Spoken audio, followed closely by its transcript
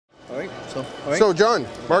All right. So, John,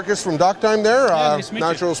 Marcus from Dock Time there, nice to meet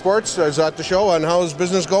Natural Sports is at the show. And how's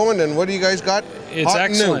business going? And what do you guys got? It's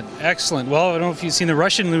excellent, excellent. Well, I don't know if you've seen the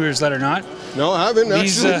Russian lures that or not. No, I haven't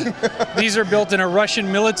actually. These are built in a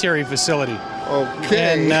Russian military facility.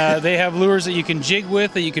 Okay. And they have lures that you can jig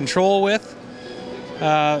with, that you can troll with.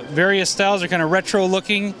 Various styles are kind of retro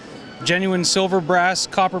looking, genuine silver, brass,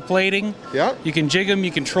 copper plating. Yeah. You can jig them,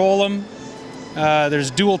 you can troll them. There's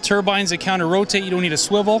dual turbines that counter rotate. You don't need a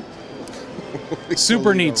swivel.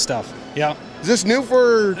 Super neat stuff. Yeah. Is this new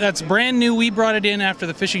for? That's brand new. We brought it in after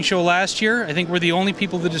the fishing show last year. I think we're the only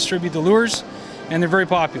people to distribute the lures, and they're very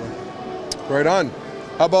popular. Right on.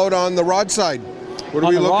 How about on the rod side? What are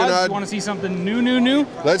we looking at? You want to see something new?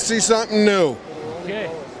 Let's see something new.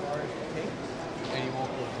 Okay.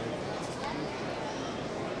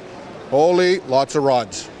 Holy, lots of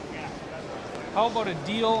rods. How about a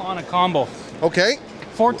deal on a combo? Okay.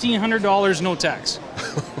 $1,400, no tax.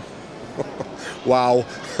 Wow.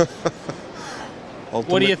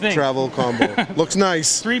 What do you think? Travel combo. Looks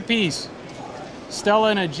nice. 3-piece. Stella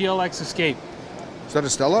and a GLX Escape. Is that a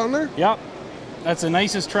Stella on there? Yep. That's the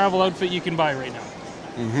nicest travel outfit you can buy right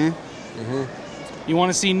now. You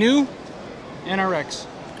want to see new? NRX.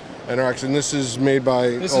 NRX, and this is made by.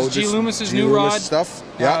 This is G.Loomis' new rod. Stuff.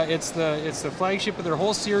 Yeah. It's the flagship of their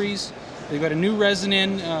whole series. They've got a new resin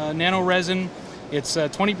in, nano resin. It's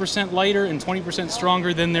 20% lighter and 20%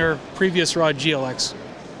 stronger than their previous rod GLX.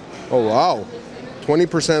 Oh wow,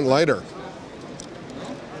 20% lighter.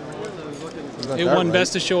 It won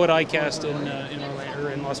Best of Show at ICAST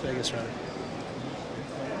in Las Vegas, rather.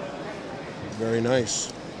 Very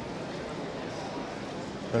nice.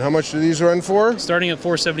 And how much do these run for? Starting at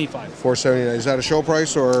 $475. $479. Is that a show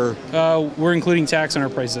price or? We're including tax on our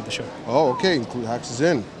prices at the show. Oh, okay. Include taxes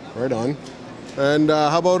in. Right on. And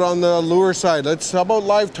how about on the lure side? How about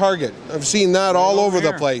live target? I've seen that all over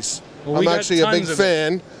the place. Well, I'm actually a big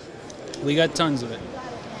fan. We got tons of it.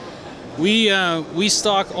 We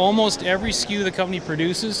stock almost every SKU the company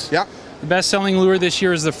produces. Yeah. The best-selling lure this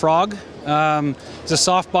year is the frog. It's a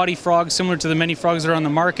soft body frog similar to the many frogs that are on the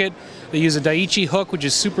market. They use a Daiichi hook, which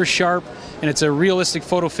is super sharp, and it's a realistic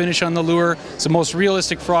photo finish on the lure. It's the most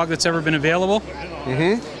realistic frog that's ever been available.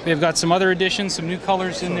 They've got some other additions, some new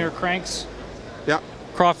colors in their cranks. Yeah.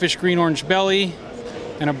 Crawfish green orange belly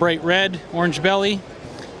and a bright red orange belly.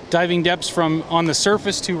 Diving depths from on the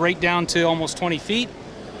surface to right down to almost 20 feet.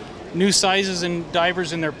 New sizes and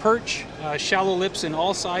divers in their perch. Shallow lips in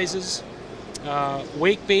all sizes.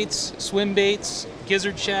 Wake baits, swim baits,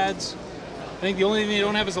 gizzard shads. I think the only thing they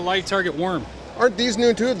don't have is a live target worm. Aren't these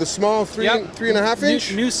new too? The small 3.5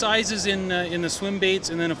 inch? New sizes in the swim baits,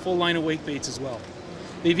 and then a full line of wake baits as well.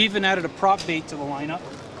 They've even added a prop bait to the lineup.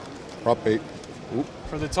 Prop bait. Oop.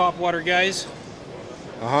 For the top water guys.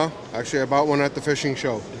 Actually, I bought one at the fishing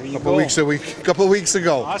show a couple weeks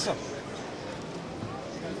ago. Awesome.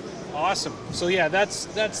 Awesome. So yeah, that's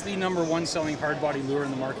the #1 selling hard body lure in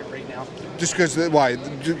the market right now. Just because why?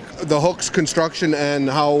 The hook's construction and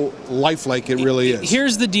how lifelike it really is.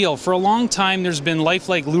 Here's the deal. For a long time, there's been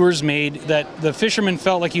lifelike lures made that the fisherman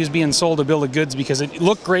felt like he was being sold a bill of goods because it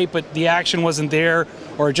looked great, but the action wasn't there,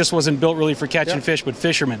 or it just wasn't built really for catching fish, but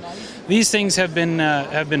fishermen. These things have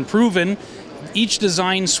been proven. Each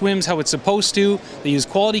design swims how it's supposed to. They use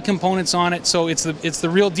quality components on it, so it's the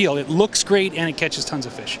real deal. It looks great and it catches tons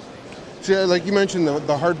of fish. So, like you mentioned,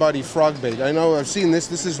 the hard body frog bait. I know I've seen this.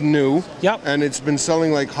 This is new. Yep. And it's been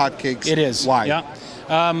selling like hotcakes. It is. Why?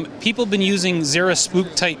 Yeah. People have been using Zara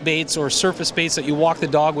spook type baits or surface baits that you walk the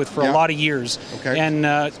dog with for a lot of years. Okay.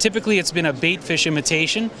 And typically it's been a bait fish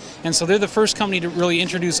imitation. And so they're the first company to really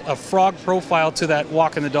introduce a frog profile to that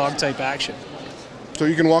walking the dog type action. So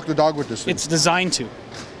you can walk the dog with this thing? It's designed to.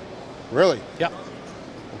 Really? Yep.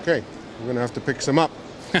 Okay. We're going to have to pick some up.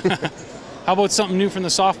 How about something new from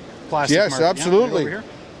the soft plastic yes, market? absolutely. Yeah,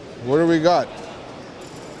 what do we got?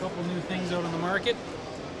 A couple new things out on the market.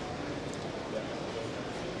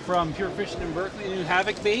 From Pure Fishing in Berkeley, the new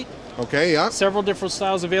Havoc bait. Okay, yeah. Several different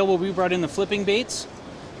styles available. We brought in the flipping baits.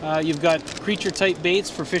 You've got creature type baits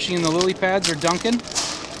for fishing in the lily pads or Duncan.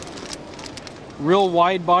 Real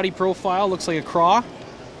wide body profile, looks like a craw.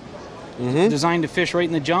 Designed to fish right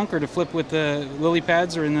in the junk or to flip with the lily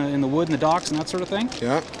pads or in the wood and the docks and that sort of thing.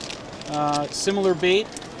 Yeah. Similar bait,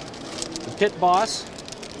 the Pit Boss.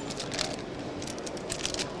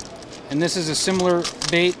 And this is a similar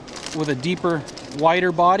bait with a deeper,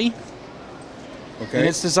 wider body. Okay. And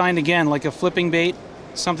it's designed again like a flipping bait,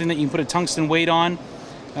 something that you can put a tungsten weight on,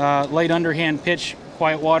 light underhand pitch,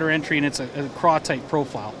 quiet water entry, and it's a craw type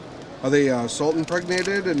profile. Are they salt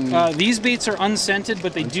impregnated? And These baits are unscented,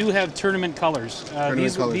 but they do have tournament colors.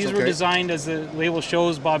 These were okay. designed, as the label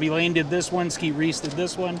shows. Bobby Lane did this one. Skeet Reese did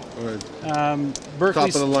this one. Berkeley's, top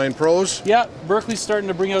of the line pros. Yeah, Berkeley's starting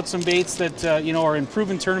to bring out some baits that you know, are in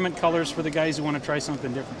proven tournament colors for the guys who want to try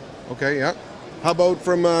something different. Okay, yeah. How about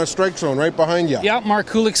from Strike Zone, right behind you? Yeah, Mark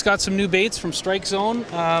Kulik's got some new baits from Strike Zone.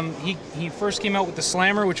 He first came out with the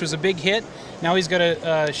Slammer, which was a big hit. Now he's got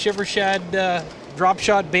a Shiver Shad drop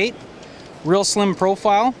shot bait. Real slim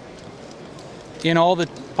profile in all the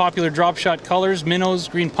popular drop shot colors, minnows,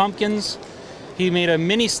 green pumpkins. He made a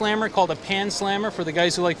mini slammer called a pan slammer for the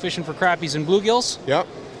guys who like fishing for crappies and bluegills.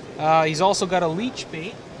 Yep. He's also got a leech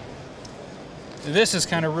bait. This is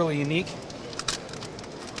kind of really unique.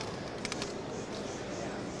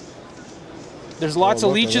 There's lots of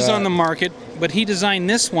leeches on the market, but he designed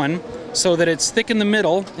this one so that it's thick in the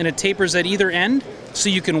middle and it tapers at either end, so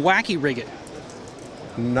you can wacky rig it.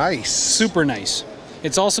 Nice. Super nice.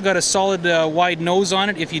 It's also got a solid wide nose on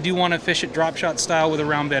it if you do want to fish it drop shot style with a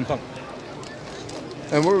round bend hook.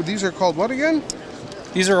 And these are called what again?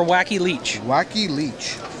 These are a wacky leech. Wacky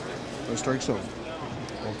leech. No Strike Zone.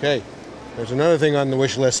 Okay. There's another thing on the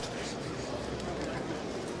wish list.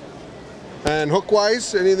 And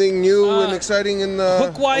hook-wise, anything new and exciting in the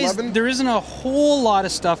hook-wise, 11? there isn't a whole lot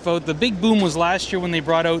of stuff out. The big boom was last year when they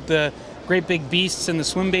brought out the Great Big Beasts and the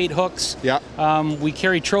swim bait hooks. Yeah. We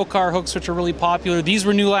carry trocar hooks, which are really popular. These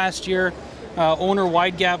were new last year. Owner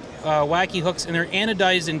wide gap wacky hooks, and they're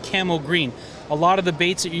anodized in camo green. A lot of the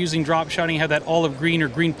baits that you're using drop shotting have that olive green or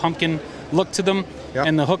green pumpkin look to them,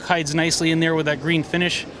 and the hook hides nicely in there with that green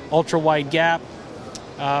finish. Ultra wide gap.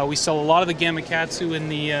 We sell a lot of the Gamakatsu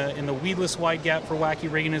in the weedless wide gap for wacky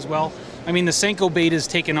rigging as well. I mean, the Senko bait is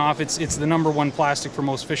taken off. It's the #1 plastic for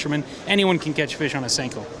most fishermen. Anyone can catch fish on a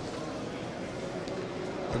Senko.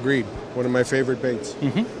 Agreed. One of my favorite baits.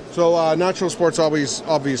 So Natural Sports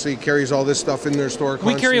obviously carries all this stuff in their store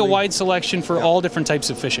constantly. We carry a wide selection for all different types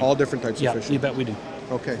of fishing. All different types of fishing. Yeah, you bet we do.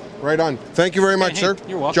 Okay, right on. Thank you very much, sir.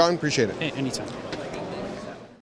 You're welcome. John, appreciate it. Hey, anytime.